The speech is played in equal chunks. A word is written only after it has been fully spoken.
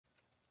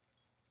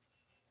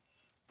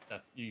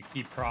That you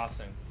keep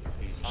crossing.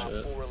 Op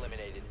 4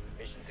 eliminated.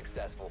 Mission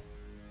successful.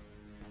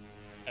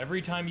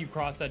 Every time you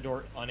cross that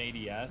door on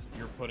ADS,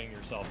 you're putting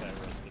yourself at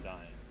risk of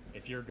dying.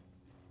 If you're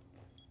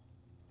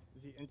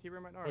Is he in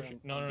T-room right now? pushing,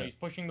 no, he's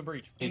pushing the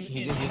breach.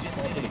 He's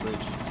falling to the bridge.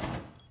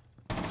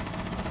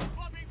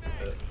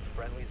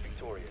 Friendly's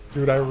victorious.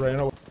 Dude, I ran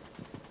away.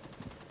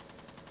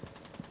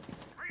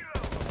 Where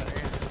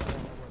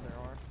they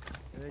are.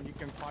 And then you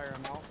can fire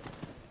them out.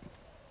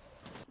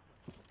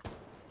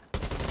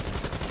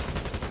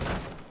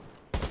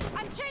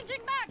 I'm changing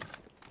max!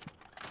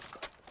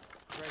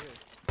 Right here.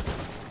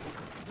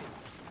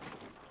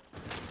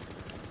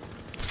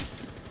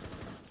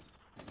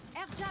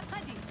 Air jab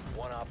ready.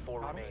 One Op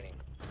 4 remaining.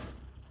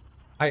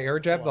 I air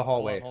jab the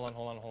hallway. Hold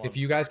on. If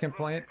you guys can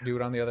plant, do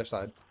it on the other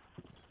side.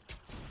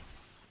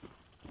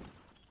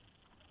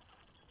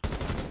 Good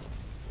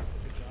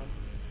job.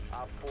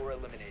 Op 4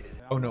 eliminated.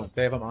 Oh no,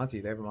 they have a Monty.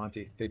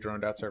 They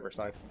droned out server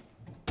side.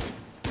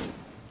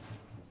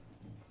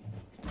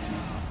 They're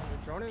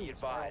droning. Be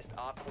advised,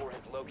 Op 4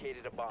 has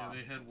located a Yeah, bomb.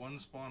 they had one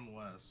spawn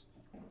west.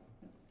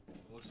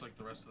 Looks like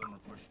the rest of them are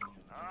pushing it.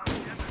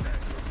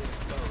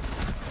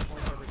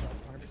 Point server job.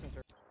 100%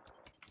 server.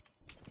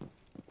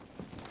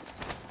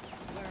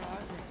 Where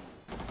are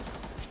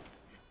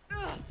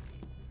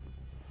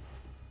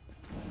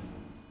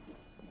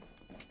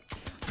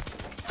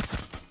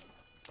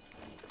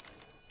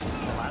The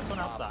last one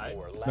Op outside.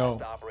 4, last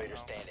No. operator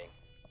standing.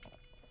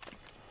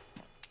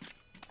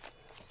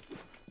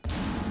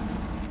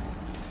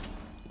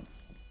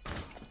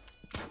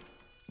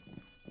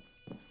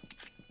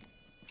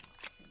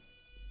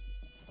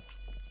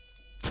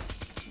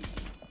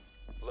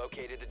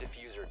 Located the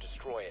diffuser.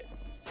 Destroy it.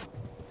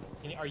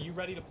 Are you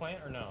ready to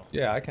plant or no?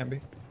 Yeah, I can be.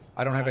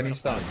 I don't have any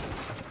stuns.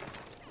 There's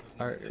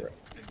no Alright, take- you're right.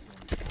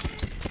 take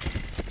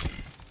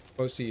one.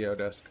 Close CEO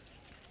desk.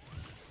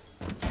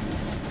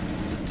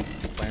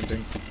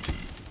 Planting.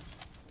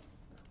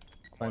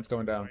 Plant's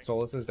going down.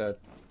 Solus is dead.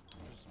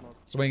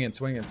 Swinging. Nice.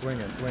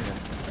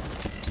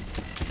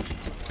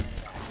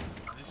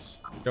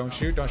 Don't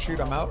shoot,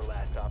 I'm out.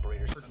 Last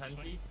operator For 10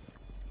 feet?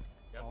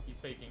 Yep, he's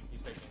faking.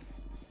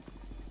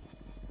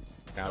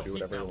 Now No, do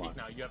peek whatever you now, want.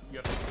 peek now. You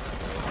have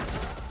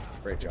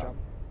Great job.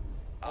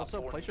 Also,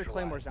 Op 4 place your neutralized.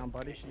 claymores down,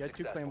 buddy. You had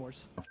two Successful.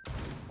 claymores.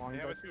 Long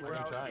Yeah, goes. but two I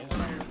can brows.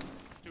 try.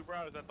 Two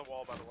brows at the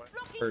wall, by the way.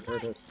 Blocking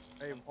Hurt.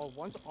 Hey, oh,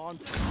 one's on.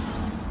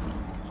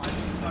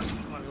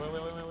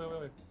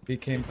 Wait. He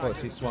came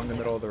close. He swung in the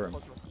middle of the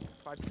room.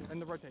 In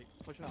the rotate.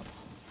 Pushing up.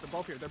 They're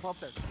both here. They're both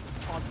there.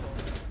 Pause floor.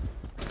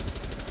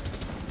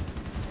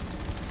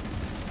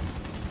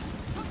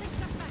 Tossing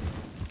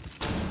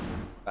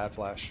flashbang. Bad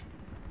flash.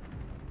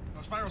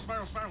 Oh, spiral.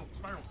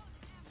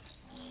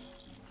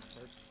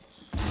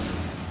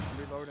 I'm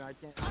reloading. I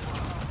can't.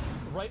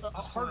 Right,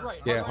 hard right.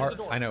 Yeah, hard right hard. at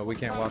the door. I know, we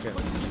can't walk in.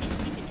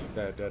 Peeking you.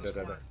 Dead. On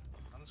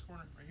this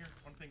corner, right here.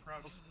 One thing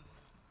crouch.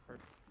 One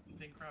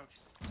thing crouch.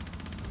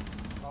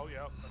 Oh,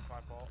 yeah, that's my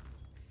fault.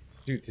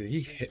 Dude, did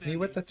he hit me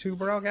with the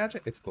 2-barrel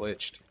gadget? It's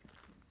glitched.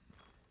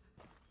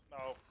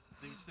 No.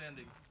 Thing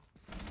standing.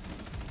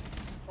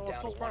 Oh, Down it's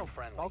still to spiral. one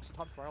friendly. Dogs,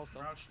 top spiral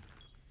still. Crouch.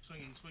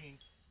 Swinging.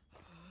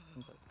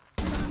 Inside.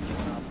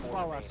 Op 4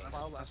 Spiral last. remaining.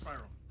 Spiral That's last.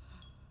 spiral.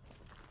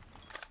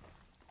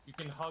 You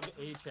can hug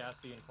a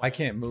chassis and I plant.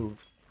 can't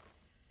move.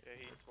 Yeah,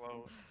 he's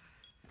slow.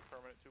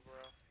 Permanent two bro.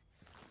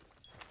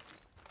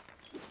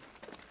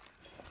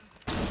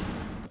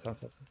 It's on.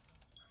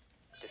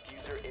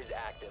 Diffuser is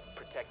active.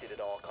 Protected at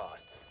all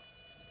costs.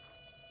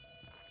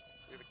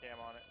 We have a cam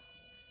on it.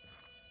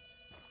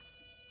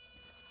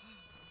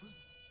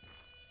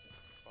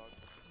 Bug.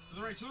 To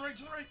the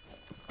right.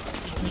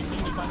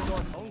 Peeking by the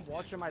door. Don't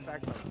watch in my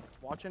backside.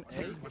 Watching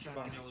A. Watch your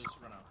bottom yellows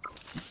run out.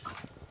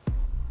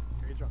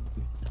 Here you jump.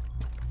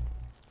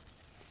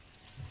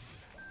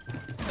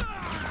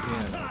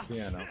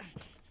 Piano.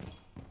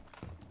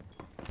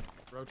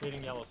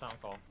 Rotating yellow sound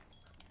call.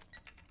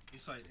 A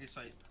site.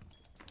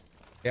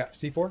 Yeah,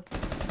 C4.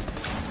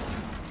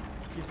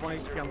 He's 1 HP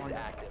on Diffuser long is goes.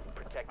 active.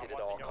 Protected at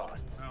all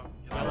costs. Out.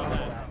 Yellow dead.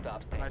 Last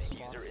stop standing. Nice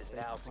Diffuser is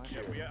now spot.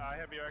 secure. I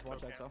have your Watch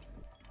exo that cam. stuff.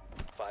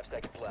 5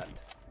 seconds left.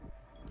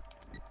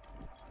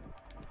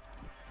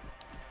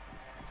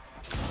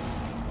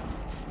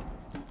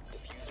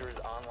 Diffuser is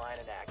online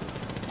and active.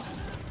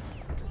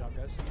 Good job,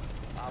 guys.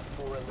 Op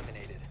 4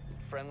 eliminated.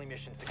 Friendly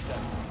mission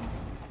successful.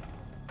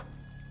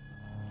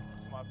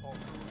 It's my fault.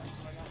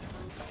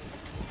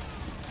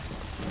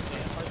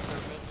 Yeah, hard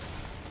surface.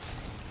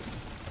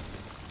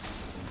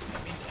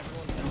 That means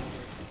everyone's down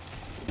here.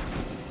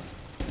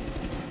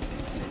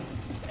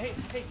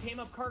 Hey, came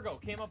up cargo.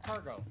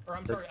 Or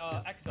I'm sorry,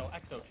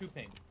 EXO, 2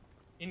 ping.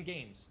 In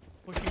games.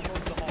 Pushing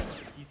towards the hallway.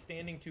 He's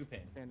standing 2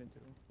 ping. Stand into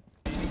him.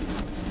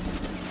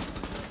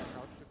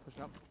 Crouch,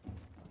 pushing up.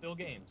 Still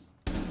games.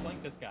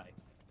 Flank this guy.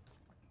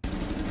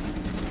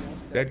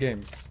 Dead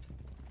games.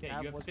 Okay,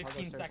 Ab you have was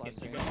 15 cargo seconds.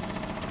 safe You last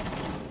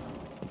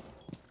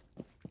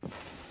go.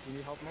 You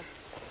need help, Mo?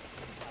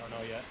 I don't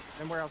know yet.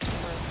 And where else?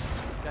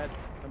 Dead.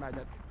 They're mad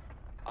dead.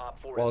 Op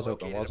 4 Walls has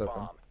open, located walls a open.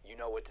 bomb. You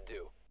know what to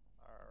do.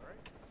 Alright.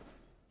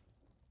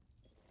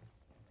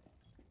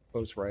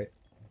 Close right.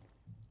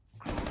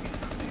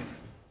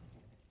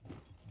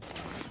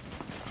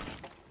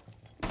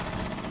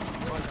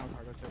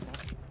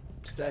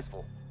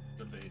 Successful.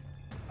 Good bait.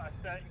 I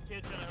sat in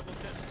kitchen and I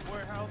looked at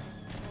warehouse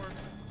or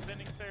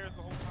vending stairs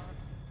the whole time.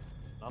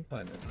 I'm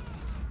playing this.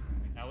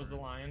 That was the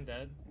lion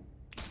dead.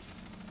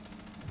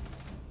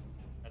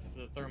 That's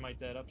the thermite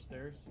dead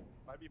upstairs.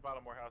 Might be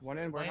bottom warehouse. One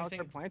in warehouse or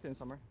Planting. planting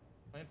somewhere.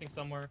 Planting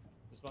somewhere.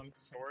 This one.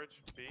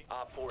 Storage, B.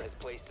 Op 4 has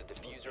placed a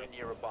diffuser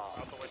near a bomb.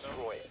 Out the window.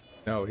 Destroy it.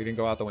 No, he didn't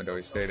go out the window.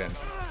 He stayed in.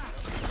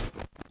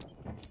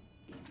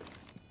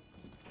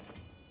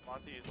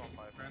 Monty is on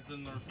 5. Grant's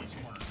in the northeast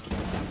corner.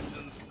 He's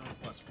in the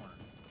northwest corner.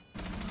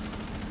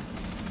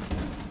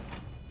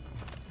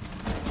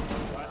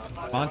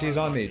 Monty's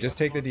on me. Just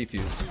take the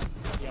defuse.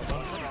 Yeah,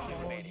 one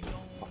person Remaining.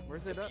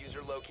 Where's it at?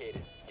 Diffuser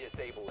located.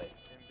 Disable it.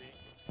 In B.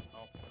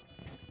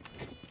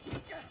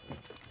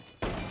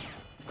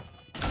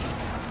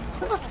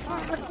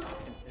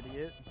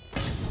 Idiot.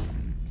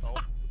 Oh.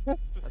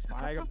 That's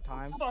fine. I got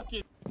time. Fuck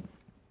it.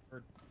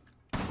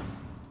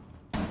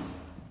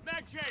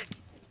 Mag change!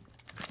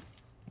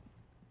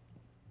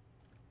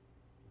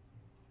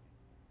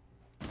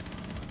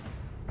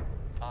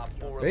 Op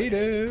 4 Baited.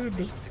 eliminated.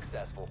 Mission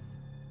successful.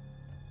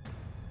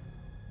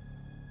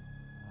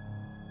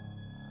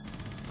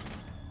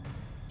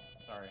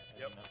 Sorry.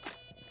 Yep.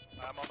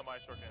 I'm on the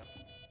maestro cam.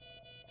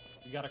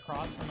 You got a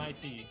cross from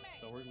IT,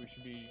 so we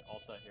should be all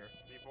set here.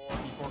 B4.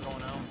 Before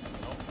going out.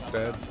 Nope.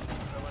 Dead.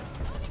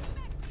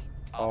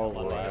 All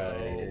Go, get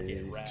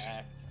right. wrecked.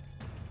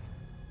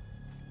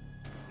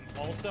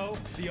 Also,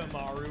 the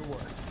Amaru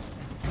works.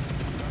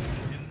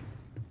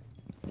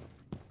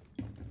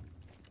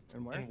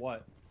 And where? And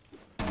what?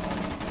 Op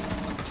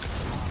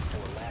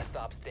 4 last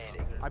stop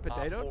standing. I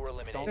potato? Op 4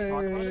 Don't eliminated.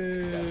 talk about it.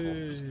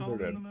 Hey, Just they're call in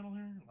the dead. middle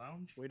here.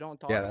 Lounge. We don't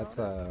talk Yeah, about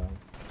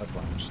that's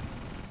lounge.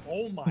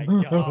 Oh my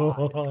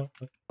god.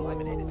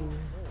 Eliminated.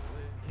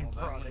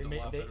 Bro,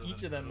 they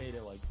each of them made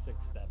it like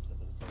 6 steps into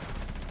the game.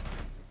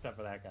 Except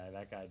for that guy.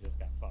 That guy just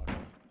got fucked.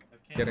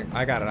 Getting.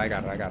 I got it.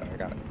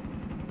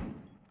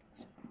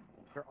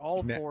 They're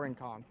all Ne- 4 in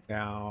con.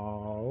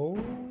 Now.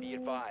 Be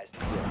advised.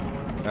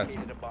 That's.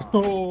 Located a bomb.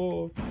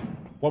 Oh.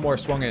 One more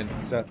swung in.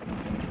 Set. Down.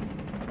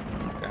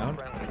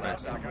 Friendly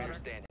last Nice. operator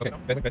standing. Okay.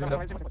 Bend it up.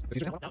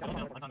 Diffuser No, down. no, no,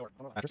 I'm not door.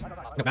 Mattress. No,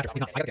 mattress. He's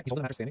not. I got it. He's holding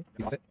the mattress standing.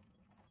 He's off it.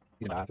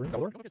 He's in the bathroom.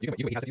 Double door. You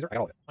can. He has the diffuser. I got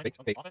all of it. Fakes.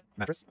 Fakes.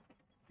 Mattress.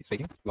 He's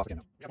faking. We lost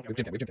again now. We've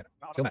jumped in.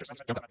 Still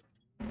mattress. Jump up. Just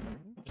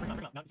bring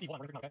him out. Now, C1,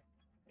 we're gonna okay?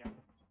 Yeah.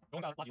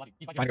 Going out, Lodgy.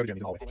 He's Trying to go to gym. He's in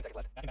the hallway. 10 seconds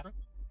left. back in bathroom.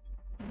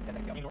 10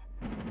 seconds Main go. door.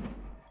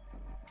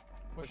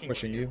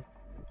 Pushing you.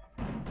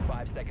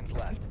 5 seconds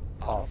left.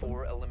 Op Awesome.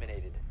 4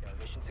 eliminated.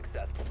 Mission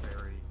successful.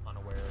 Very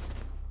unaware.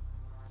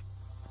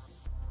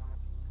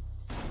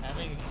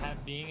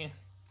 Being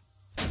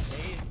a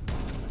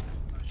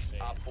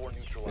Op 4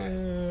 neutralized.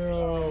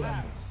 Ew.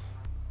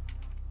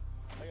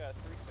 I got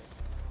 3 things.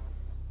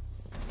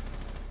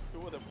 2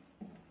 of them.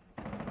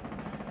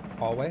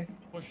 Hallway.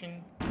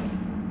 pushing.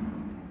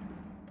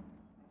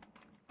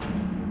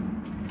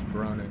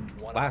 Droning.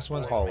 One Last op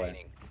one's 4 hallway.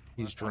 remaining.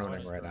 He's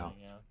droning right now.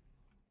 Yeah.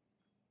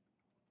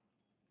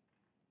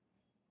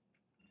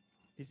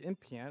 He's in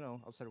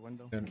piano outside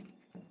window. And-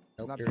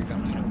 Nope, Not here he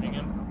comes. Ping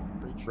him.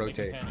 Breach.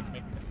 Rotate. Make him panic,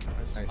 make him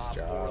panic. Nice Op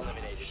 4 job.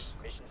 eliminated.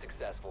 Mission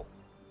successful.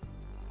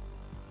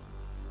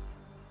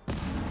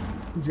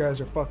 These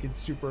guys are fucking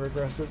super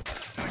aggressive.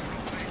 I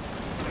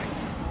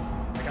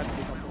got to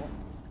keep up goal.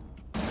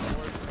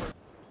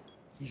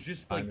 He's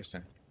just I like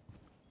understand.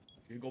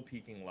 jiggle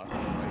peeking left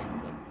and right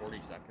for like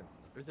 40 seconds.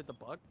 Is it the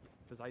bug?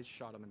 Because I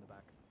shot him in the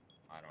back.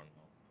 I don't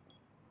know.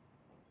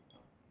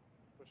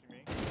 Pushing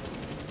me.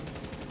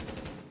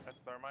 That's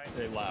thermite.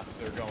 They left.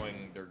 They're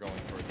going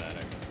towards that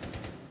exit.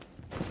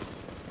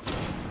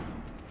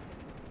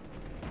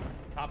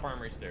 Top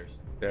armory stairs.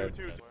 Dead.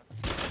 2.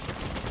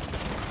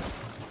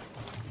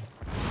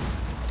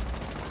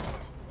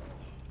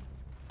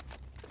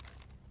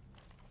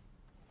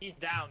 He's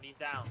down, he's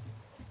down.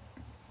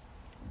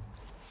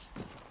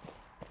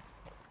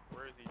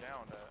 Where is he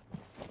down at?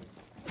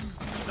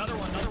 Another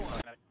one, another one.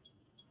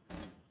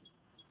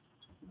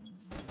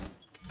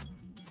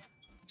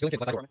 Ceiling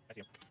kids, left side door. I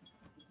see him.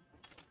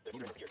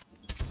 Diffuser secured.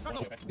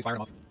 He's firing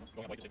him off.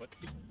 Going up like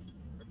this,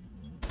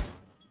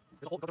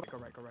 There's a hole. Go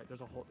right. There's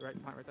a hole. Right,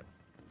 plant right there.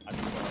 I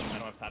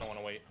don't want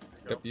to wait.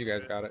 Yep, you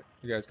guys got it.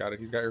 You guys got it.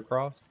 He's got your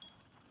cross.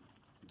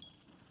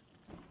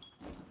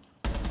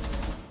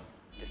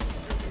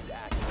 Diffuser is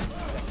active.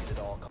 Protected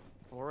at all costs.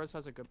 Flores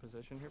has a good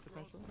position here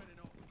potentially.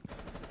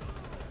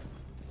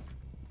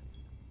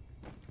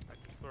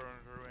 Throwing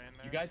Drew in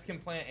there. You guys can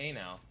plant A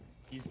now.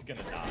 He's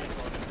gonna die.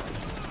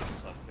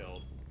 Himself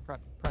killed. Prep.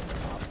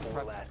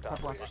 Four last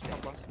operators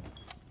standing.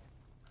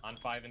 On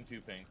 5 and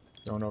 2 ping.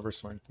 Don't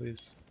overswing,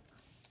 please.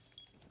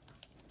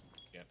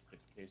 Yeah,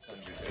 it's case on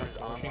you. Diffuser's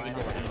Pushing the online.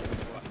 door down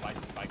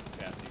by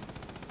capacity.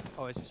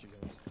 Oh, it's just you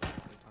guys. What are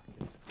you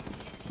talking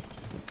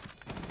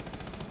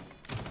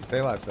Stay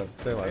alive, Seth.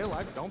 Stay to? Stay alive.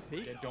 alive. Don't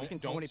peek. Yeah, We can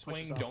don't tell when he pushes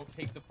swing, up. don't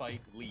take the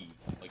fight, leave.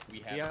 Like we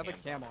have. We have a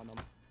cams cam on them.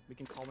 We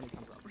can call when he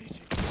comes up.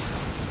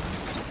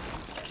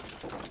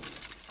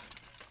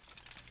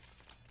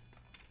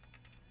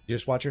 You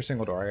just watch your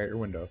single door. I got your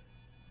window.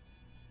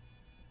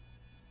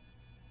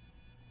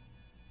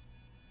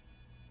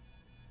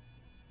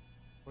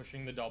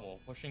 Pushing the double.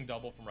 Pushing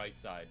double from right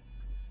side.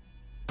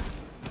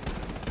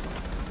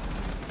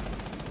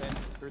 Then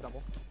through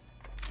double.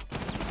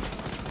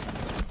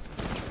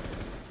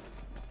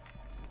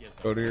 He has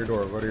no Go to your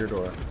door. Go to your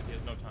door. He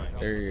has no time.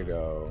 There you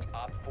go.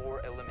 Op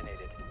 4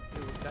 eliminated.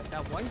 Dude,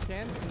 that one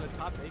can from the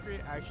top bakery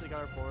actually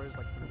got our floors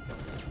like 3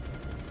 kills.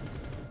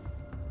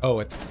 Oh,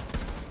 it.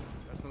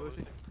 That's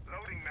Lucy.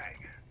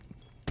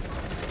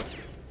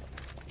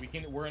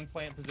 We're in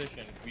plant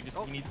position. We just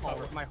Oh, he needs oh,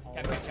 cover. my hall.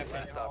 Cap. Last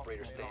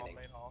operator Main hall, standing.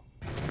 main hall.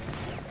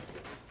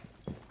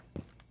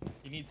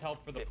 He needs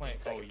help for the 15 plant.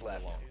 Oh, seconds he's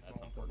left. alone. He's That's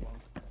alone.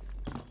 unfortunate.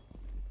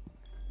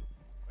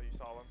 Oh, you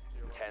saw him? To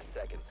your left.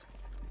 10 seconds.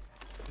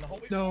 In the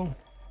hallway. No.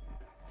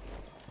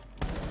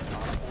 Op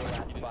 4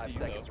 last didn't 5 see you,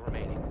 seconds though.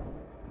 remaining.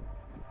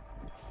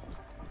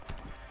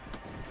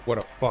 What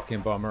a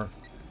fucking bummer.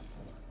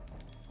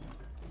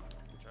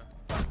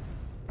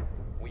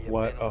 We have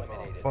What been a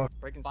eliminated. fuck.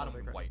 Breaking Bottom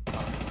small bake white.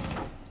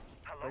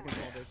 Breaking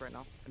small bake right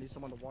now. I need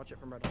someone to watch it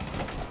from red.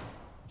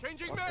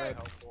 Changing Watch back! red.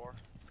 Hell 4.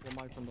 One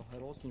mine from the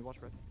huddles. Can you watch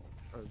red?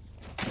 Or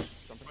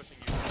jumping? Pushing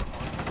you.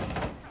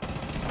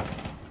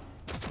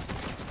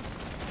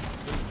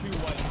 There's 2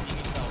 white. He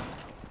needs help.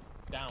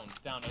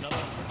 Down. Another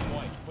one pushing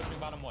white. Pushing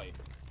bottom white.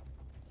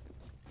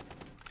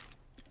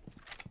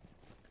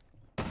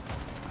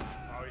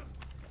 Oh, he's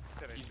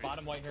 10 He's HP.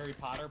 bottom white Harry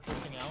Potter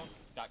pushing out.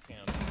 Got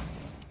cam.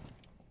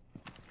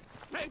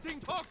 Painting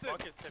toxic!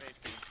 Fuck is 10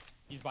 HP.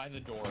 He's by the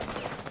door.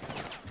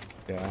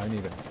 Yeah, I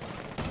need it.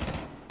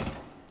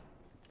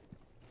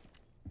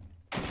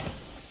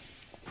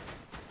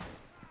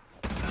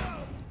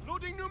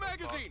 Loading new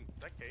magazine!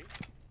 Is that Kate?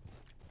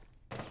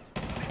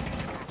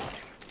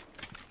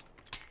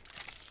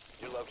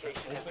 Your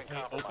location has been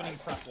compromised. Opening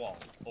prep wall.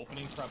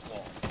 Opening prep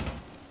wall.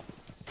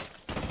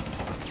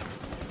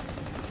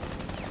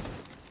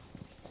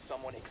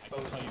 Someone I can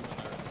exposed tell you you. when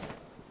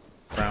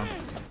they're. Brown.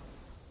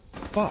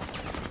 Fuck.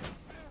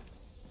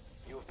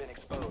 You have been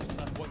exposed.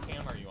 Seth, what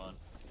cam are you on?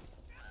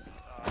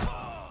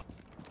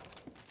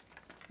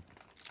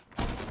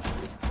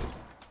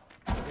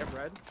 You have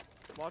red?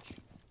 Watch.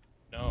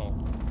 No.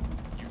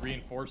 You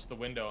reinforced the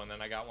window and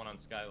then I got one on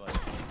skylight.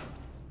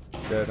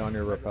 Dead on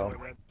your rappel.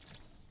 Red.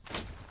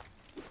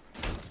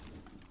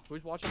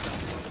 Who's watching that?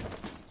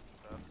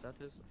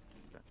 Seth is.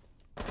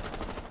 Okay.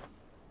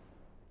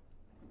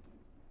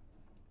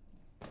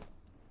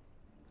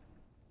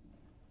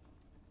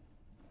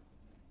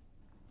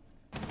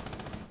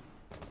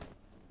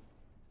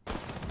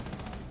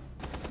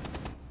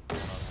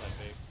 Outside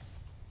base.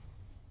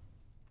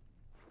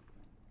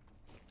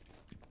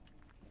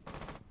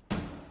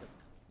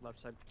 Left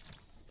side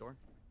door.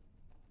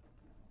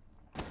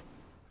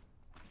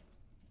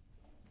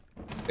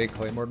 They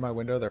claymored my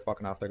window. They're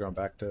fucking off. They're going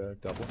back to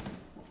double.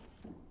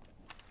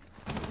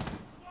 I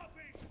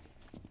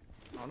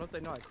don't know if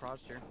they know I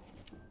crossed here.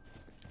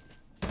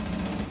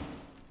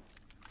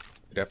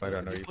 You definitely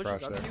don't know He you pushes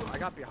crossed up there. to you. I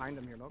got behind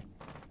him here, Milk.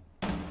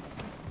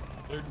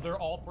 They're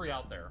all 3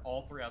 out there.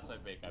 All 3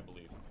 outside bake, I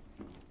believe.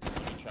 Let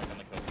me check on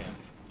the kill cam.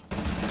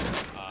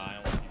 I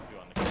only see 2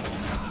 on the kill cam.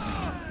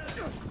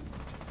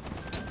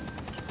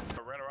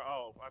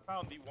 Oh, I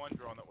found the one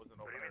drone that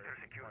wasn't open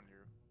area on you.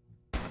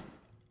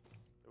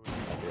 It was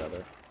The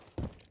other.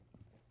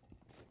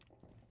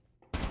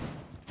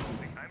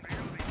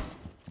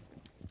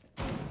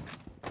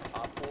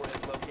 Op 4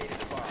 has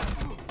located a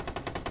bomb.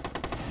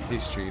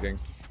 He's cheating.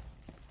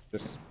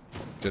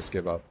 Just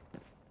give up.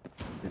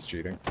 He's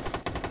cheating.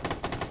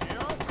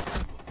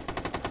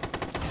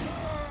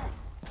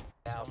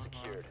 Now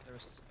secured.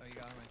 Oh, you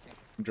got him, I think.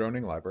 I'm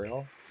droning library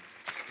hall.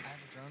 I have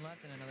a drone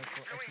left and another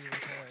 2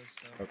 Roteros,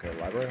 so. Okay,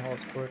 library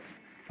hall's quick.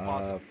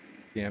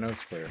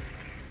 Piano's clear.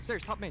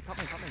 Stairs, top main.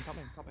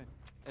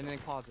 And then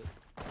closet.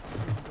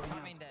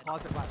 Top main dead.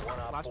 Closet last. One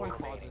op Last four one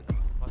closet.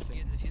 remaining. Last You in.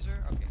 get the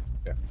diffuser? Okay.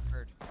 Yeah.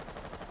 Heard.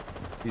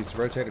 He's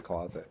rotated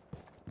closet.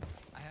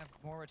 I have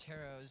more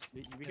Roteros.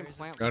 We can There's a-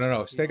 plant.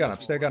 No. Stay gun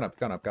up. Stay gun up.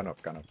 Gun up. Gun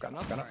up?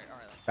 Alright.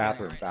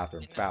 Bathroom.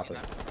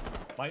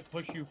 Might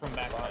push you from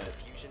back Bomb side.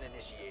 diffusion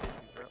initiated.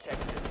 Protect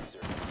the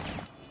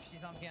diffuser.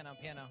 She's on piano.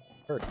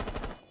 Heard.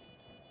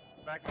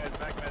 back mez.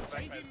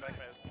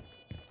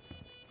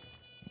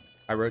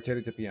 I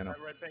rotated to piano.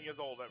 That red thing is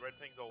old.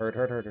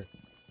 Heard.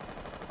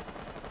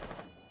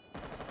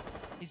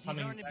 He's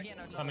Coming- going to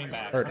piano. Coming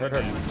back. Heard.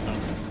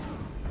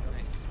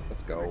 Nice.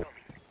 Let's go.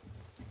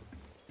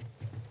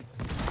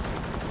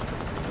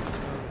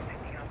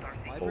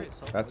 Library Oh,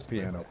 itself that's is-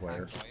 piano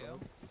player. Goyo.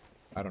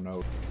 I don't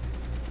know.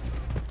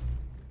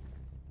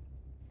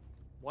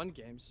 One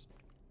games.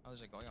 Oh,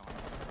 there's a Goyo on.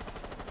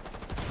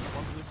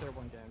 One blue there,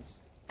 one games.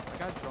 I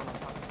got drone on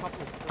top.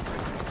 Couple.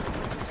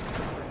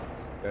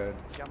 Dead.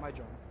 Got my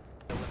drone.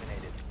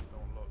 Eliminated.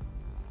 Don't look.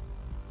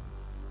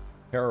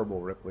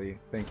 Terrible, Ripley.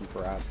 Thank you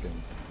for asking.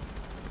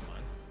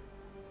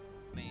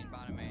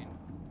 Bottom main.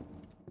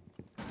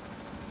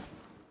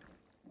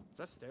 Is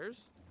that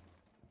stairs?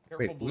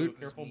 Careful Wait, blue. blue-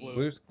 Careful blue.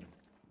 Blue's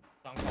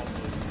Sound called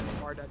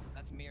blue. Bar dead.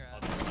 That's Mira.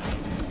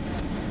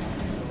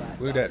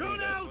 Blue dead.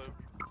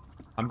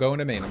 I'm going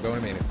to main. I'm going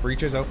to main. If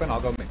breach is open,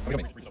 I'll go main. I'll go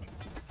main.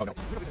 Oh no.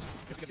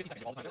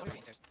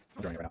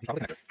 I'm joining right now. He's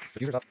probably connector.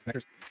 Diffuser's up.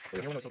 Connectors.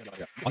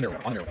 Yeah. On their way.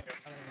 On their way.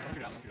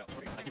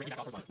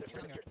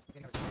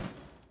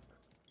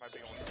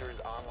 Diffuser is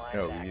online.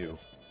 No, and active. you.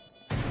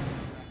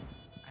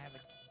 I have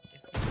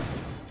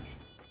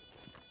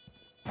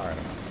a. Alright.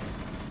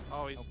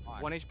 Oh, he's Oh,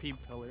 fine. 1 HP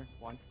pillar.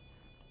 1.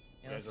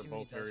 Yeah, You let's guys are see what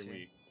he both very does here.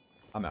 weak.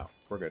 I'm out.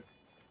 We're good.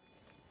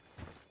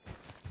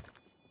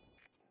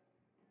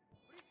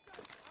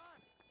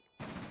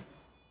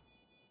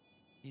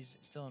 He's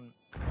still in.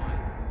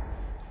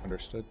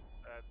 Understood.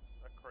 That's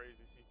a crazy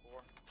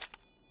C4.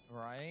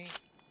 Right?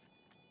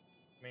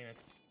 I mean,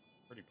 it's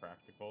pretty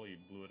practical. You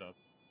blew it up.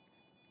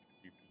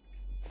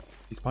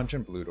 He's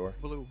punching blue door.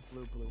 Blue.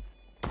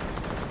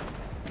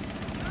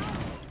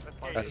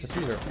 That's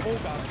diffuser. Oh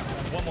god.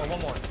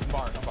 One more.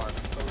 Bar.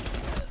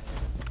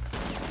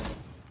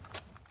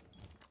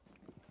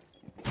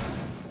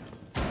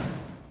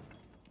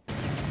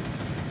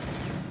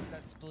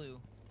 That's blue.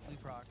 Blue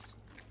procs.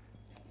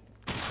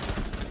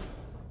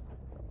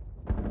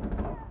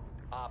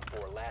 Op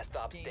 4, last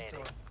stop Game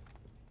standing. store.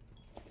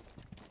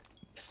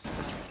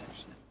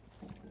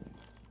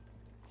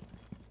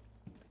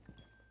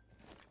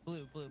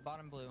 Blue,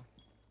 bottom blue.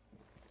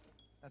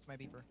 That's my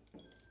beeper.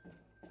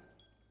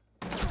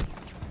 Okay.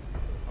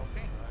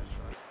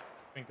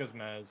 I think it's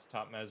Mez.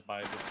 Top Mez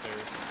by the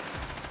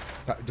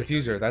stairs.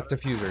 Diffuser. That's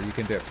diffuser. You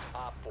can dip.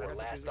 Op 4,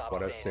 last stop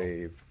What a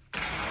standing. save.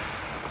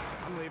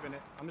 I'm leaving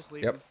it. I'm just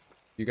leaving. Yep.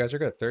 You guys are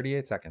good.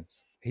 38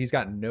 seconds. He's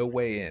got no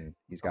way in.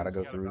 He's got to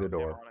go through the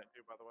door. On it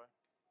too, by the way.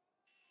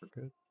 We're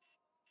good.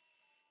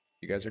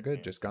 You guys are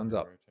good. Just guns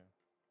up.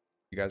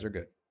 You guys are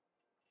good.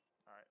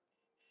 Alright.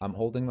 I'm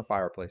holding the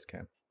fireplace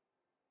cam.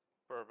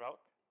 For about?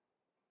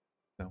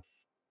 No.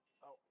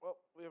 Oh, well,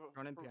 we have a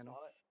Run in proof piano. on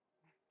it.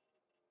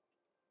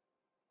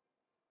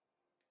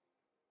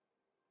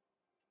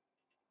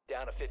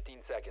 Down to 15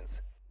 seconds.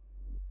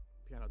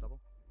 Piano double.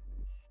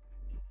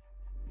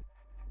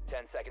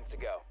 10 seconds to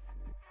go.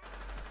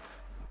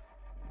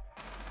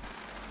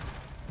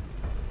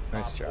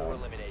 Nice Op 4 job.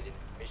 eliminated.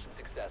 Mission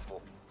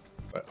successful.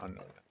 But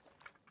unknown.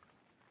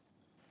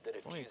 The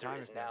Only a diffuser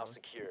timer is for now that,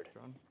 secured.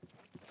 John.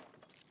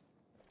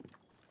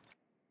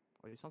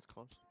 Oh, he sounds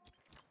close.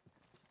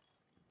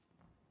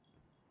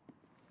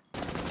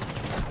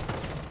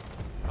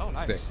 Oh,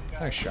 nice. Sick.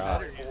 Nice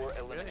shot. Op 4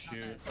 eliminated.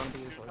 Shoot. Don't be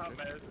his Two loser. top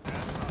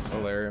Mez, Ash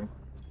Solarium.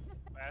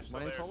 still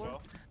One in there as solar?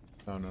 well.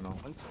 No.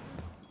 One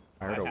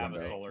I heard a have a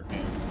window. solar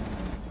cam.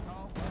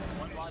 Oh,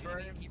 One shit,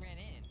 library. He ran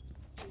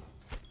in.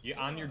 You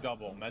on your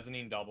double.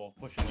 Mezzanine double.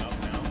 Pushing up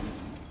now.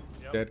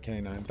 Yep. Dead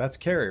canine. That's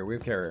carrier. We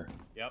have carrier.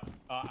 Yep.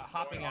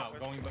 Hopping Going out.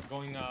 office.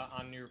 Going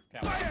on your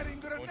cap.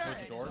 Going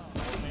towards the door.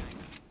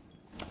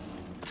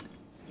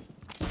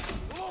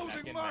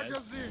 Second Mez.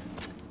 Is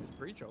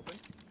breach open?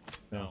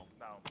 No.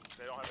 No,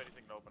 they don't have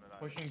anything to open tonight.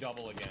 Pushing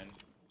double again.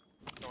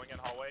 Going in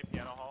hallway,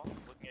 piano hall.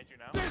 Looking at you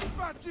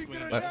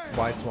now. Left.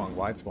 Wide swung.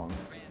 Wide swung.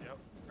 Yep.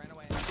 Ran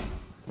away.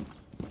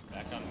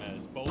 Back on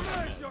Mez. Both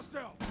on Mez.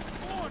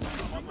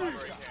 One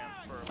library cam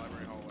for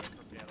library hallway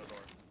for piano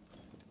door.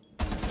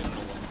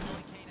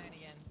 Going K9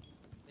 again.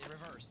 They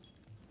reversed.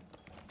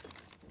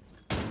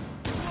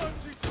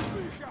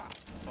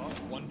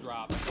 One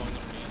drop. Going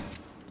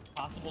underneath.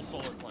 Possible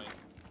solar flank.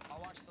 I'll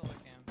watch solar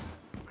cam.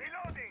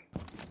 Reloading!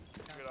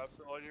 Good up,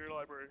 so on your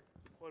library.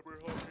 Library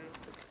hall cam.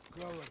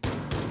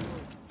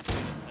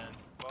 10.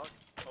 Buck,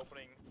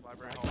 opening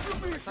library hall. On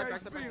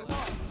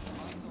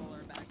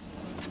solar, back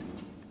solar.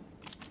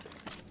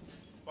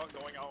 Buck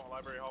going out on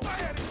library hall.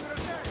 Piano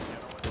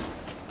window.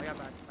 I got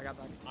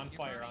back. On You're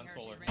fire. burning On her,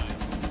 solar. she ran.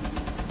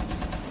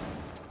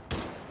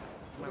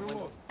 My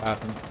window.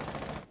 Bathroom.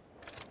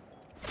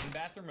 In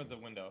bathroom or the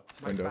window?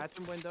 My Window.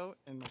 bathroom window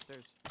and my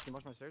stairs. Can you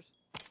watch my stairs?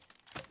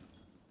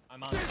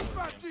 I'm on the solar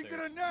cam stairs. You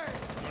don't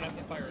have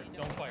to fire.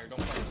 Don't fire.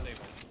 Save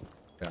it.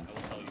 Yeah. I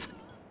will tell you.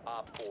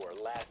 Op 4,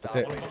 last That's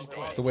it. operator It's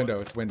standing. It's the window.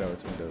 It's window.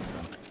 It's windows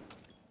now.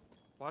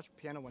 Watch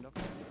piano window.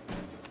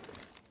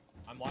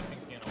 I'm watching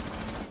piano.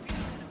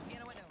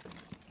 Piano window.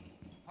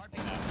 Hard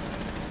Yeah. pick.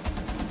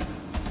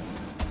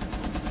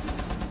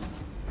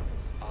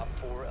 Op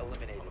 4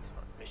 eliminated.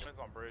 Mission Is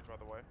on bridge, by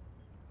the way.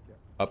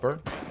 Upper.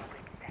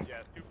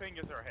 Yeah, two ping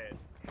is their head.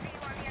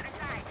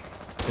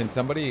 Can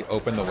somebody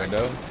open the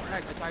window? I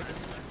tagged it.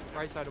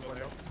 Right side of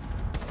window.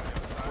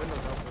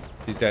 Window's open.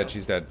 She's dead.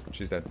 She's dead.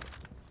 She's dead.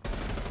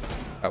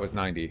 That was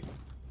 90.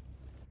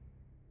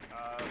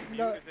 Mute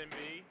No. is in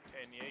B,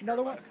 and Jaeger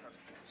Another one?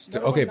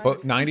 Another Okay, one,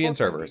 both 90 in both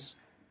 90. servers.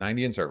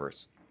 90 in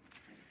servers.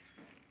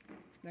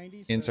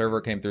 90s. In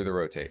server came through the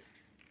rotate.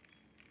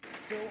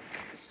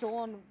 Still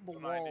on the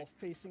wall,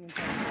 facing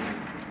inside.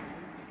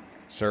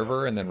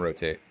 Server and then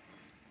rotate.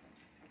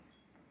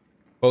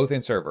 Both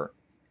in server.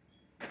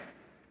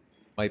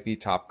 Might be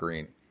top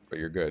green, but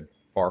you're good.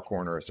 Far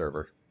corner of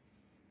server.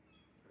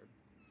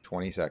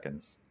 20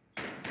 seconds.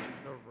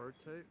 No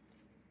rotate.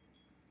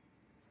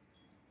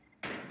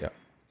 Yep.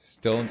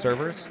 Still in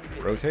servers.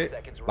 Rotate.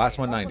 Last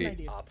one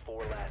 90. Op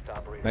 4, last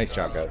operator Nice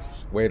job,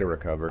 guys. Way to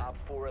recover. Op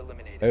 4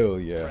 eliminated. Hell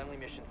yeah. Friendly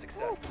mission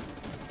successful.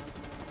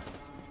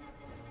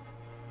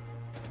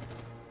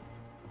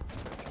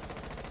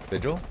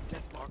 Vigil?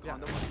 Yeah.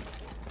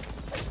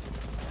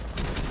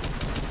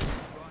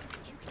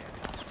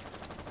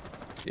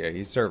 Yeah,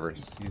 he's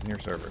servers. He's near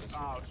servers.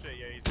 Oh shit,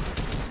 yeah, he just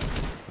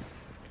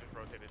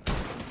rotated.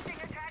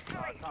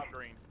 Top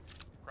green.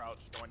 Crouch,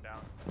 going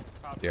down.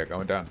 Top Yeah,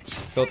 going down.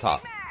 Still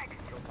top.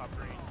 Go top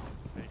green.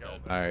 There you go.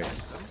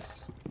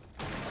 Nice.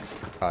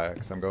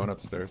 Kayaks, I'm going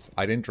upstairs.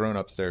 I didn't drone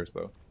upstairs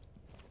though.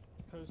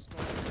 Coast.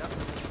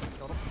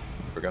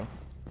 Here we go.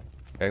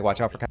 Okay,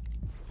 watch out for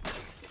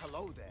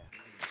Hello there.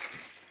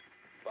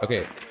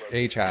 Okay,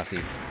 A chassis.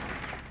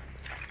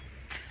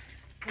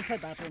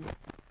 Inside bathroom.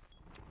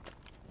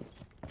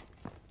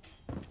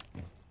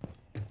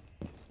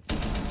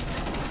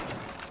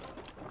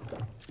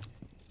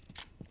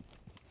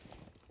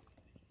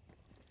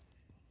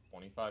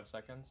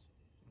 Seconds.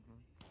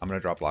 I'm gonna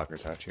drop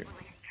blockers at you.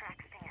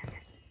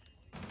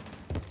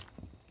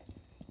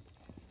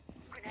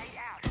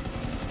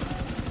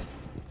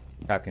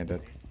 Capcan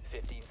dead.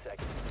 15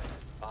 seconds.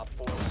 Op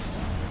 4.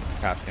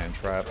 Capcan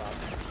trap.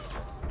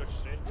 Good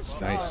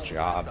shit. Nice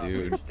job,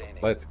 dude.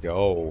 Let's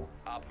go.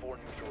 Op 4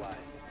 neutralized.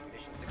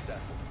 Mission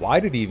successful. Why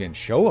did he even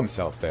show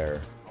himself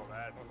there? Oh,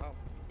 that's...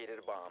 Located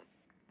a bomb.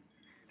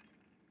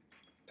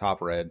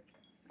 Top red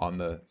on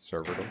the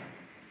server door.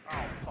 Oh,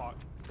 fuck.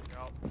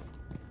 Out.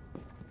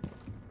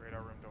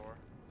 Radar room door.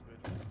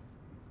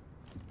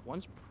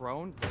 One's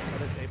prone at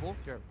the table.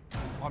 Here.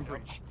 On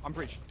breach. On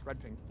breach.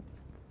 Red ping.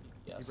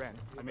 Yes. He ran.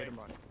 I made him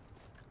run.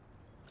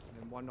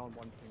 And then one on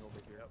one ping over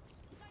here.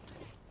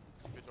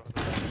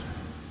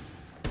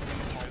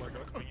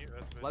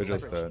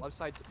 Vigil's dead. Left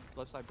side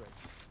bridge.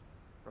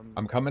 From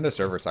I'm coming to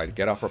server side.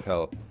 Get off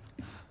rappel.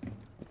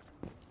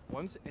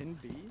 one's in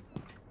B,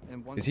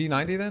 and one's Is he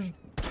 90 then?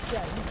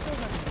 Yeah, he's still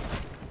not.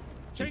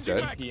 He's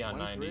dead. P on one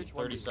 90. bridge,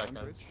 one 30 bridge, one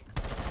seconds.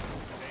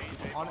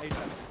 bridge. On A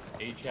chassis.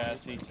 A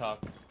chassis tuck.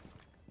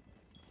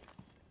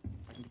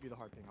 I can give you the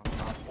hard ping.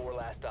 Op 4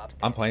 last stop.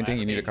 I'm planting.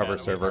 You need to cover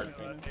Last server.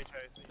 chassis.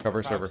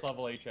 Cover Crouch server.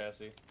 level A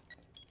chassis.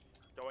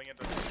 Going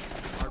into...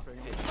 Hard ping.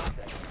 15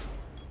 seconds.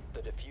 The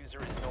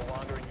diffuser is no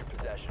longer in your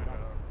possession.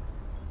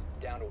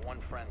 Down to one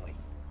friendly.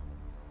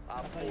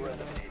 Op 4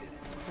 eliminated.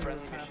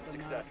 Friendly mission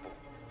successful.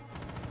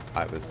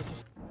 I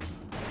was.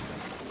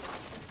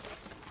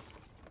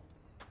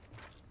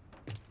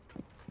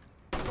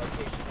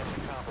 Location has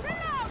been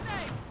compromised.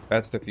 Reloading!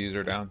 That's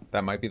diffuser down.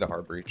 That might be the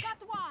hard breach. Got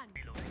one!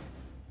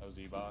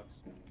 OZ box.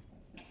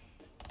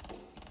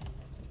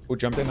 Oh,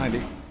 jumped in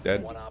 90.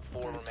 Dead. One Op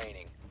 4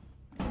 remaining.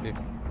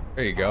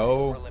 There you Op 4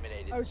 go.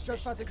 eliminated. I was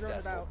just about to Mission drone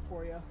it successful. out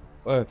for you.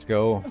 Let's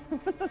go.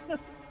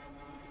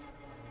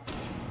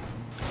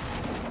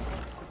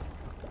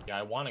 Yeah,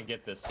 I want to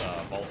get this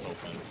vault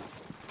open.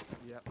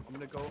 Yeah, I'm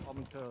gonna go.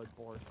 I'm gonna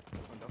board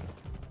window.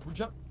 We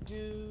jump,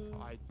 dude.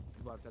 I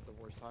left at the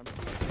worst time.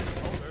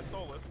 Oh, they're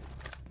soulless.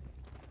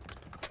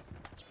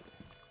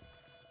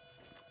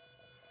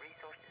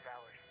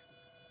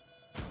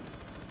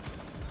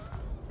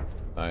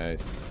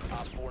 Nice.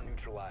 Op 4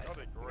 neutralized. Oh,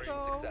 they're great.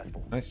 Mission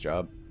successful. Nice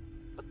job.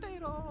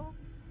 Potato.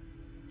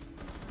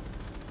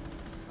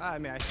 I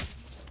mean,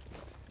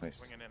 Nice.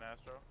 Swinging in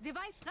Astro.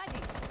 Device ready.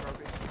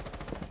 trophy.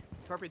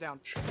 Trophy down.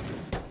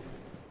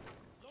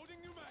 Loading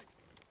new mag.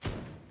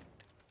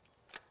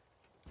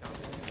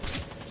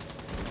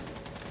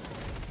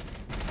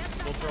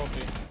 Full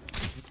trophy.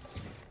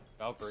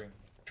 Valkyrie.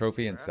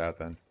 Trophy and stat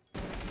then.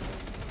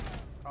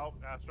 Oh,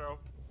 Astro.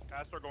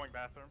 Astro going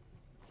bathroom.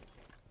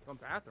 Going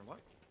bathroom. What?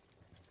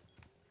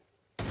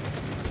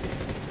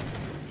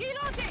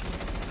 Reloading!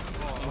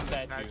 Oh,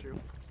 statue.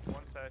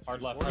 One statue.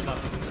 Hard left, hard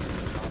left.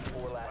 Op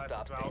 4 last Last stop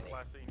out, standing.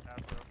 last scene,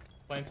 Astro.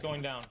 Plant's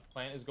going down.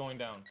 Plant is going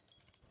down.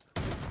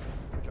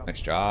 Good job.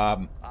 Nice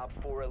job. Op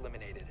 4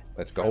 eliminated.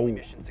 Let's Friendly go.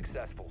 Mission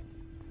successful.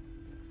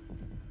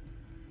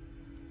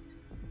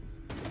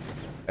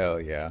 Hell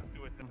yeah.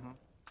 Do it.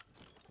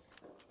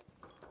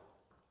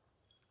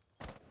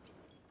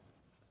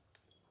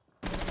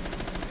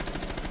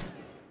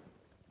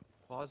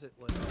 Closet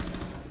lit.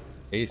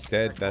 Ace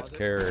dead. That's Closet.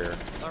 carrier.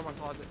 Another one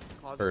closet.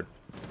 Closet. Heard.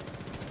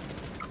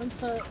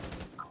 Inside.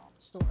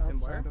 Still In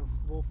where? outside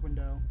of Wolf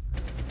window.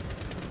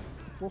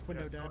 Wolf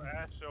window dead.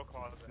 Astro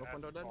closet. Wolf Astro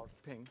window dead. closet.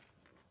 Ping.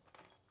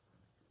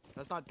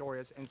 That's not door.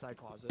 It's inside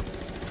closet.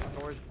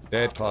 Doors.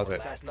 Dead closet.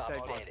 Last He's stop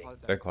dead. standing.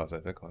 Closet dead. Dead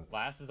closet. Dead closet.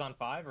 Last is on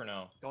 5 or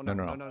no? Don't No,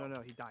 know. no, No, no. no,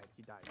 no. He died.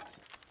 He died.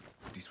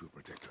 This will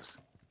protect us.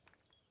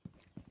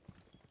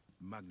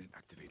 Magnet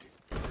activated.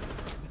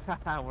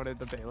 What did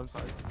the bailiff?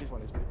 Sorry. He's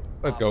one HP.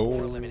 Let's Op 4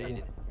 go.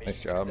 eliminated. Nice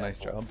Mission job. Nice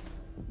successful. job.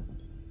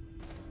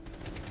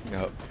 You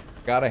know,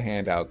 gotta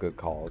hand out good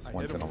calls I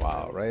once hit in a him.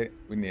 while, right?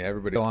 We need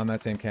everybody on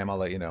that same cam. I'll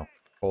let you know.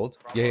 Hold.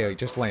 Yeah, yeah.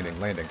 Just landing.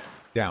 Landing.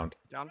 Downed.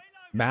 Down.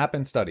 Map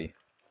and study.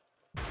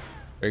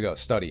 There you go.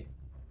 Study.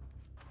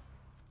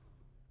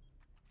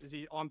 Is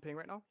he on ping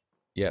right now?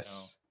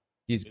 Yes.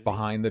 He's Is he?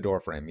 behind the door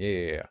frame. Yeah,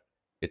 yeah, yeah.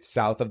 It's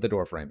south of the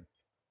door frame.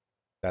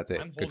 That's it.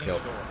 I'm Good holding kill.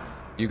 the door.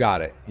 You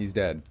got it. He's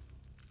dead.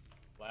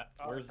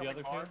 Where's the Coming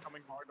other bar, two?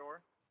 Coming bar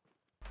door.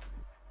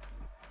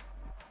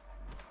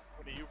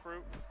 What are you,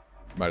 fruit?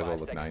 Might as well 5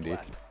 look seconds 90.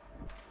 left.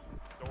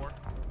 Door.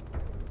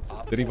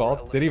 Op Did he 4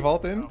 vault? Did he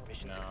vault in? eliminated.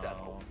 Mission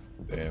successful.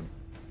 No. Damn.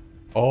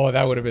 Oh,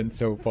 that would have been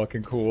so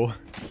fucking cool.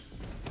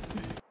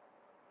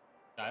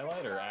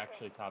 Skylight or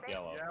actually top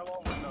yellow?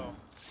 Yellow window.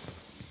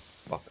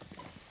 Fuck.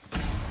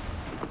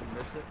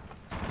 Miss it.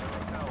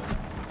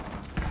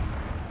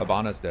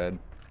 Habana's dead.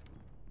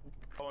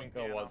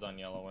 Pinko was on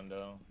yellow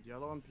window.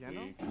 Yellow and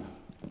piano. Weak.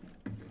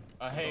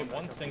 Hey,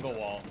 one single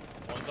wall.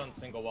 One's on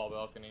single wall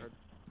balcony.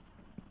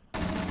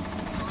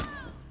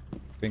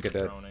 Pinka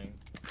dead. Droning.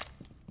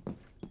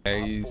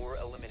 Hey, Op 4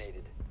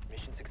 eliminated.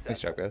 Mission successful.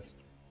 nice job, guys.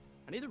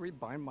 I need to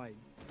rebind my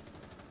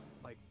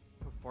like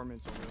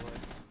performance overlay.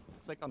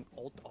 It's like on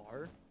Alt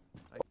R.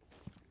 Like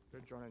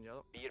they're drawn in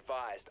yellow. Be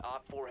advised,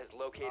 Op 4 has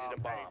located a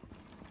Hey, bomb.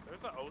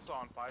 there's an OSA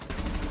on 5.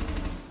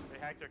 They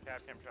hacked their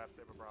cap cam trap,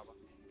 Saber Bravo.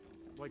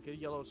 Wait, get a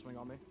yellow swing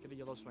on me. Get a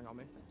yellow swing on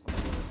me.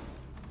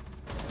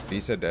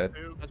 Visa dead.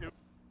 Two.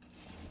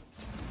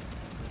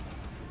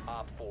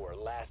 Op 4,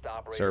 last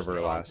operator. Server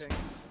standing. last.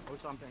 Oh,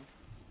 something.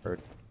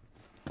 Heard.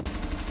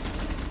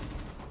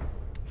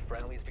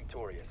 Friendly's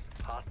victorious.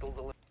 Hostiles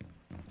eliminated.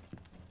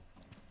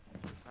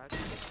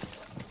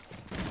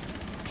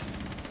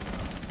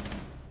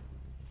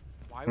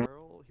 Why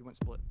barrel? He went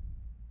split.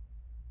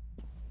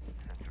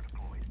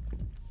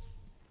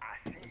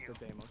 He's the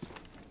Deimos.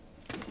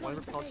 One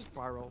repel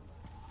spiral.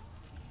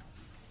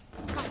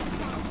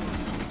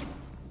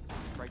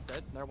 Right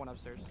dead. Another one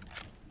upstairs.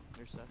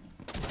 You're set.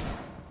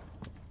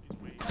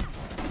 He's weak.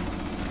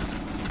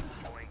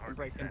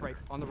 And break.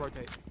 On the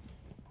rotate.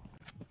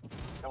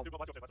 Let's go,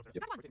 let's go.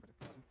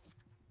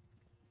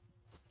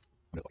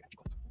 Yep.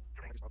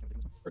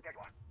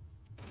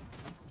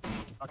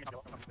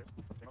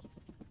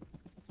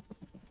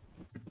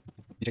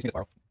 You chasing the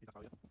spiral?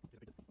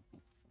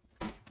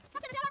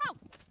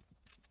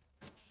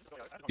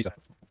 Visa.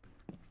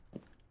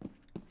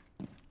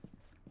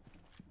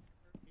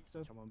 So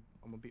I'm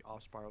gonna be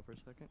off spiral for a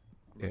second.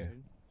 I'm Yeah.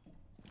 rotating.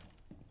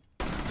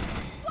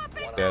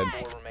 One Dead. Op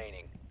 4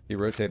 remaining. He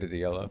rotated to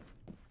yellow.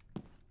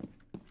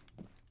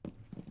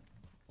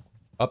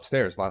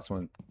 Upstairs, last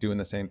one, doing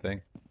the same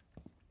thing.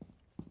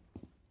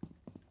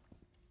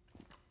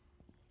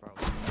 Spiral.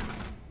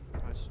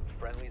 Nice.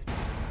 Friendly's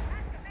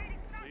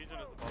Legion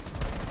is above.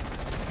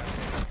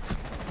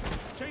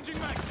 Changing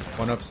max.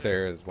 One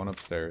upstairs, one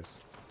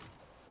upstairs.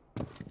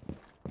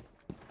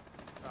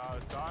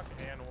 Doc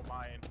and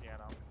Mayan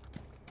piano.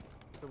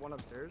 The one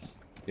upstairs.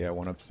 Yeah,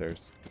 one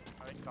upstairs.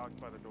 I think Doc's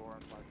by the door on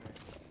 5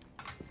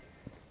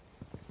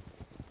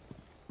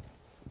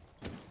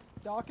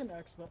 Doc and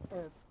Expo,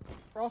 or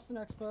Frost and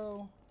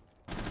Expo,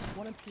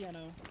 one in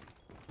piano.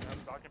 Yeah,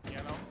 Doc and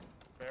piano.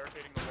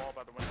 Barricading the wall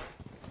by the window.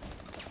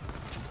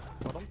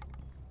 Got him.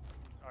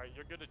 Alright,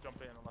 you're good to jump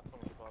in unless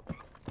someone's above them.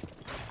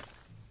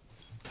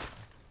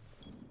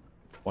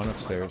 One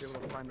upstairs. Be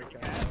able to find this guy.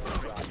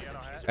 Piano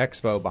hat.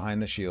 Expo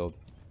behind the shield.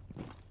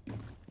 Okay,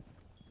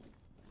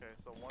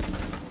 so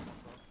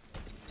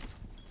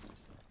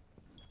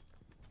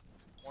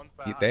one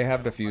back. They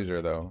have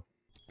diffuser though.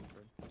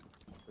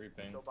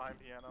 Creeping. Still behind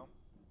piano.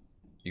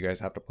 You guys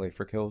have to play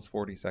for kills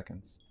 40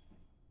 seconds.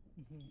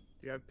 Mm-hmm. Do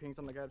you have pings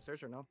on the guy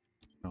upstairs or no?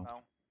 No.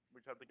 No. We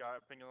just have the guy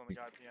fingers on the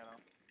guy piano.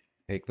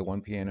 Take the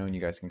one piano and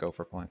you guys can go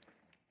for plant.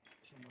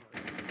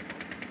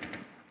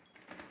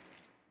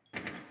 Oh,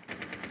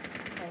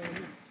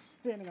 he's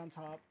standing on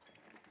top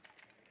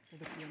of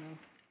the piano.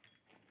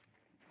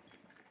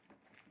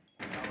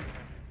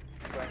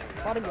 friendly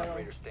Bottom last yellow.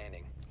 operator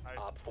standing. Nice.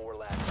 Op 4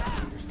 last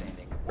operator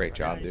standing. Great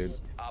job, dude.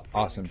 Nice. Op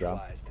 4 Awesome job.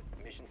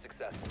 neutralized. Mission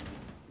successful.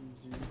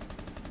 Easy.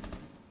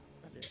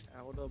 Get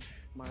out of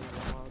my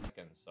log.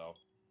 Seconds, so.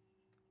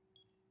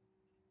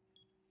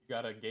 You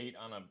got a gate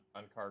on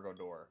cargo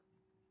door.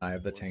 I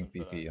have the Listen tank for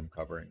that. BP. I'm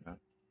covering that.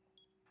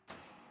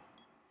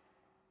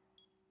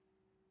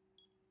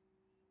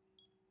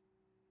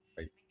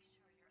 Right.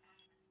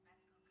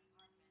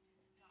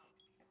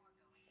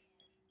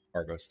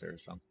 Cargo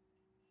stairs, some.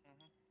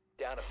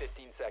 Down to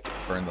 15 seconds.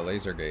 Burn the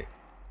laser gate.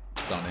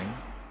 Stunning.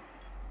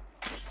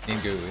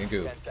 Ingu. 10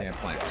 Can't seconds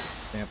plant. to go.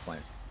 Can't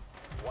plant.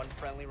 One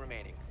friendly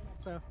remaining.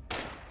 So.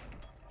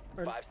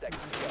 5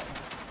 seconds to go.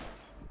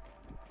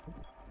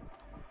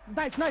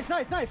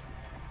 Knife!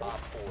 Op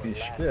 4 Holy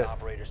last shit.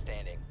 operator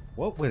standing.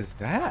 What was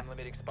that? Time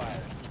limit expired.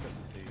 Good to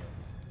see you.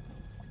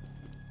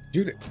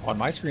 Dude, on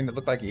my screen it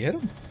looked like he hit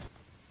him.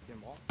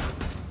 Get wall. Set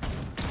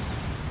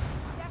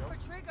for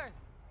trigger.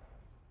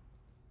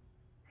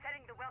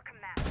 Setting the welcome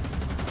mat.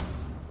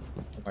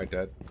 Alright,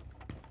 dead.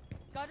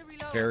 Gotta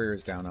reload.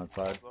 Carrier's down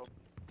outside.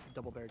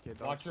 Double barricade.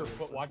 Watch your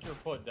foot. Watch your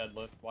foot,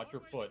 deadlift. Watch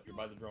your foot. You're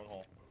by the drone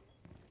hole.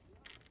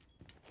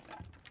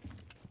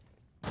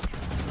 Good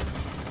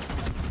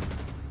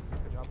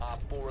job.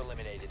 Op 4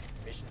 eliminated.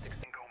 Mission success.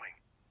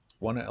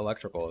 One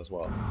electrical as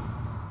well.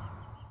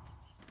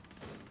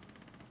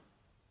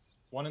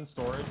 One in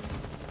storage.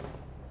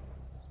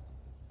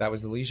 That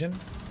was the Legion.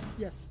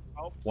 Yes.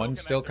 Oh, One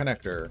still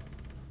connector.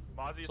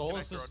 Mozzie's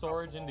Solus connector is on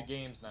storage top of the into wall.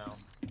 games now.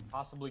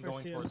 Possibly I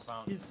going see him. towards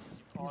fountain.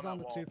 He's On on that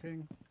the wall. 2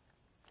 ping.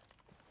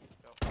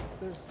 Yep.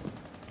 There's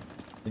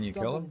Can you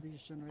kill Double him?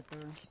 vision right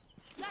there.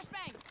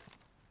 Flashbang.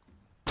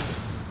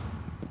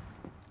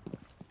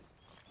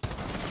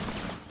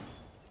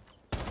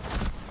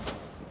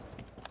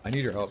 I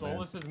need your help, man.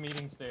 Solus is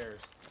meeting stairs.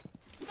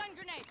 Stun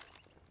grenade.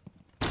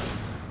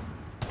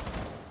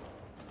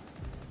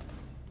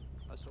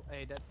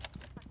 Hey, dead.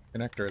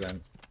 Connector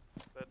then.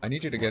 But- I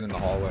need you to get in the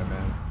hallway,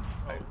 man.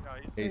 Oh, no,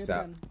 he's Say it ASAP.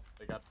 again.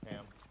 They got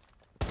Cam.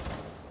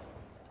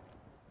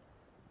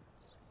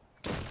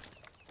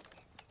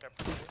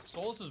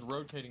 Solus is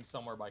rotating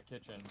somewhere by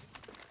kitchen,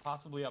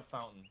 possibly up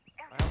fountain.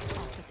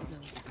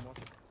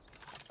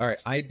 All right,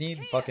 I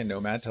need fucking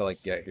Nomad to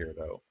like get here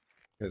though,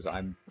 because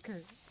I'm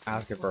Okay.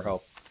 asking for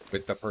help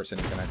with the person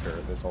in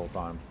connector this whole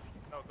time.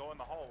 No, go in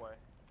the hallway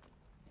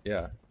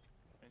Yeah.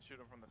 and shoot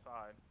him from the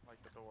side,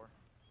 like the door.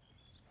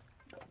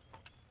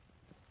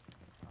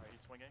 Alright,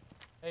 he's swinging.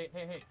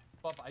 Hey,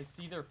 Buff, I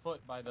see their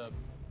foot by the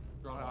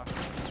drone.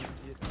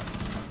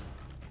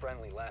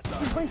 Friendly, last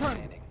op Fine, fine.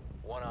 standing.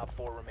 1 op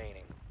 4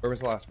 remaining. Where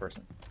was the last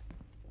person?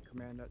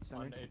 Command at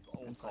center. It's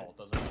old call,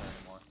 doesn't matter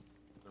anymore.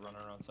 They're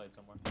running around site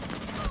somewhere.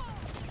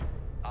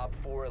 Op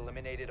 4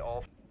 eliminated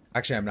all.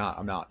 Actually,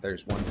 I'm not.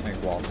 There's one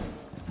tank wall.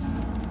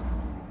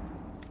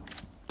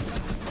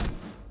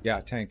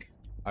 Yeah, tank.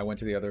 I went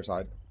to the other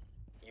side.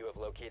 You have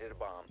located a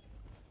bomb.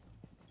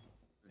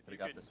 We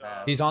got this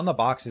bad. He's on the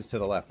boxes to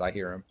the left. I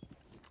hear him.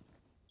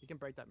 He can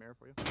break that mirror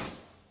for you.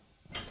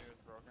 He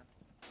was broken.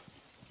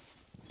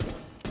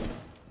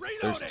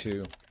 There's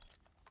two.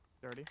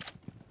 Dirty.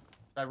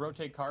 Should I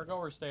rotate cargo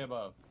or stay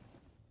above?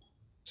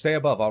 Stay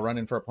above. I'll run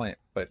in for a plant.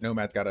 But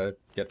Nomad's got to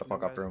get the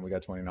fuck up to him. We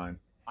got 29.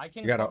 I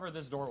can You gotta- cover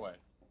this doorway.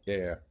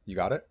 Yeah. You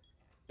got it?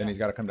 Then he's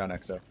got to come down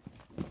exo.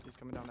 He's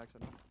coming down next to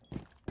him.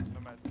 No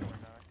match going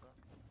down,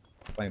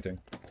 so. Planting.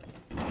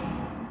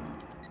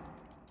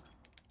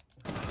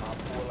 Op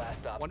 4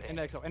 last op One in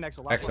standing. exo. In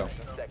exo. Exo.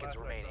 15 seconds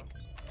remaining.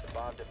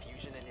 Bomb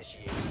diffusion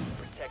initiated.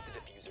 Protect the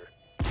diffuser.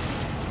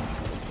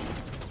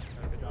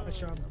 Nice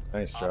job.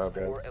 Nice Op job,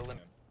 4 guys.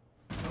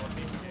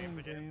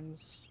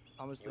 Games.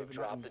 I'm just You have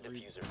leaving that dropped the in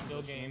diffuser.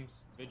 Still games.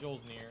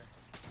 Vigil's near.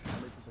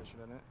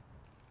 reposition in it.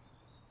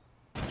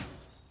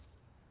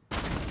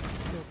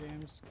 Still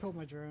games. Killed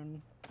my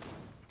drone.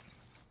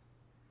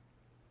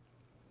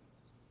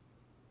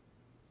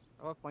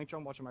 I have a flank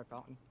drone watching my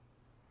fountain.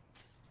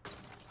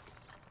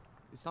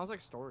 It sounds like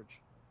storage.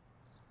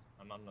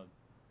 I'm on the.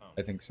 Oh.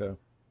 I think so.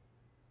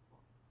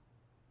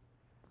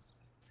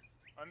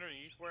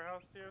 Underneath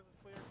warehouse stairs is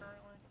clear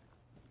currently.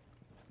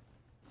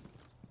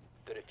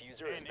 The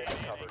diffuser In has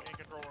been covered.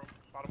 control room.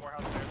 Bottom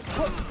warehouse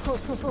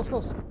stairs.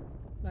 Close.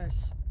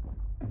 Nice.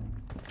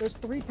 There's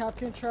 3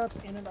 Capcan traps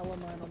and an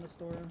LMN on this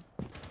door.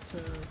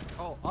 To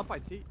Oh, up by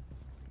T.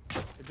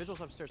 The vigil's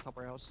upstairs, top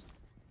warehouse.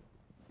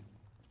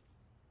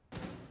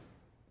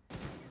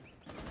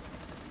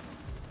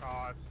 Oh,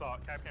 I saw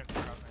it. Capcan's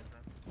warehouse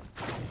entrance.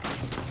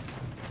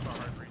 Saw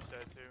hard breach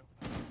dead too.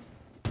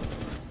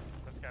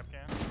 That's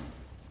Capcan.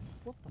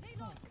 what the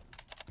fuck?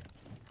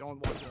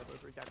 Don't watch the other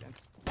 3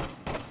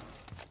 Capcans.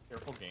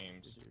 Careful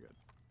games. You're good.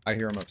 I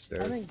hear him I'm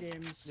upstairs. in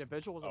games. Yeah,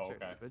 vigil was Oh,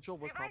 upstairs. okay. Vigil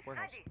was top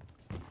warehouse.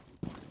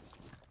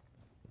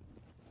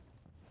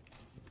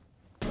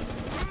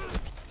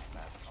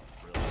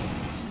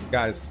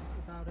 Guys,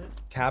 About it.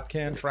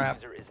 Capcan trap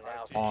Diffuser is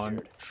now on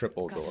secured.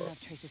 triple door.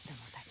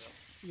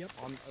 Yep.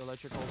 On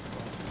electrical.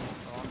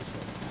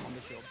 On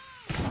the shield.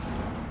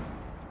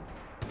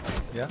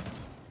 Yeah?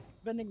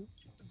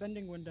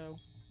 Vending window.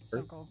 Sure.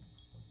 Sound call.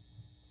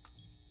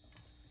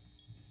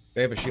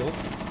 They have a shield.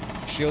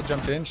 Shield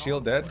jumped in.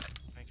 Shield dead.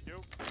 Thank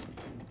you.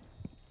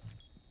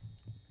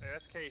 Hey,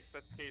 that's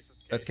case.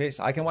 That's case.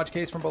 I can watch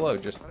case from below.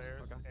 Just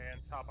Stairs Okay.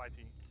 and top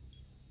IT.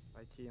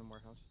 IT and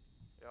warehouse.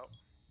 Yep.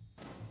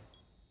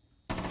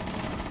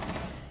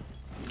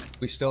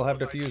 we still have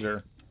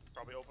diffuser.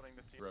 Probably opening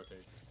the seat.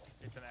 Rotate.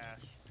 It's an ash.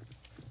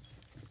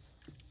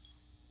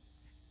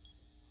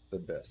 The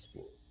best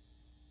fool.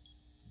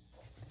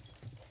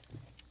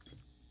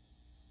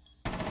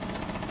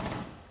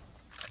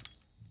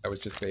 I was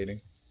just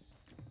baiting.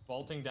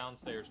 Vaulting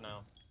downstairs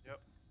now. Yep.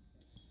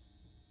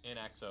 In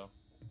Exo.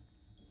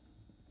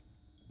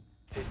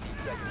 15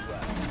 seconds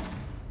left.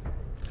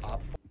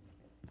 Op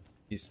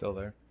He's still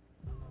there.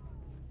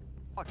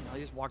 Fuck, I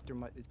just walked through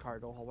my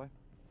cargo hallway.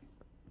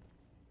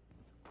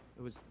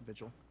 It was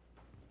vigil.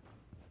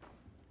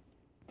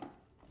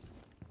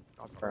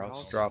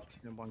 Warehouse dropped.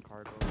 And 1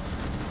 cargo.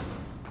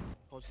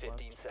 Close to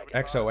 15 seconds.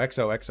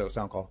 Exo,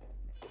 sound call.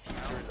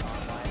 Diffuser is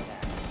online now.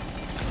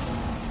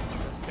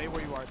 left. Stay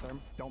where you are, Therm.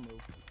 Don't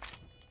move.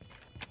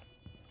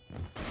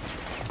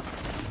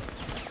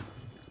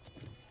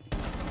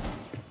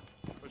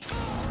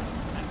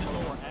 At the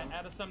door.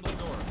 At assembly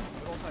door.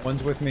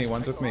 One's with me.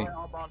 One's with me. My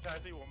on bomb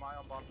chassis. Well, my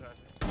on bomb chassis.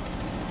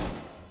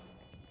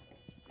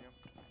 See him?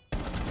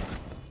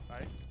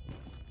 Nice.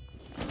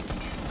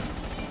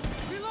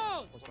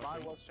 Reload! Well,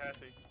 mine was chassis.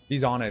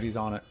 He's on it. He's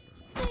on it.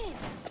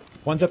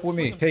 One's up with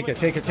me. Take it.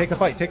 Take it. Take the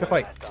fight. Take the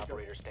fight. Last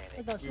operator I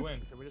standing. got We you. win.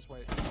 Okay, we just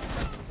wait.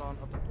 It's on.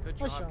 Good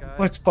Nice job, job. guys.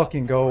 Let's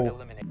fucking go.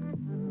 Eliminated.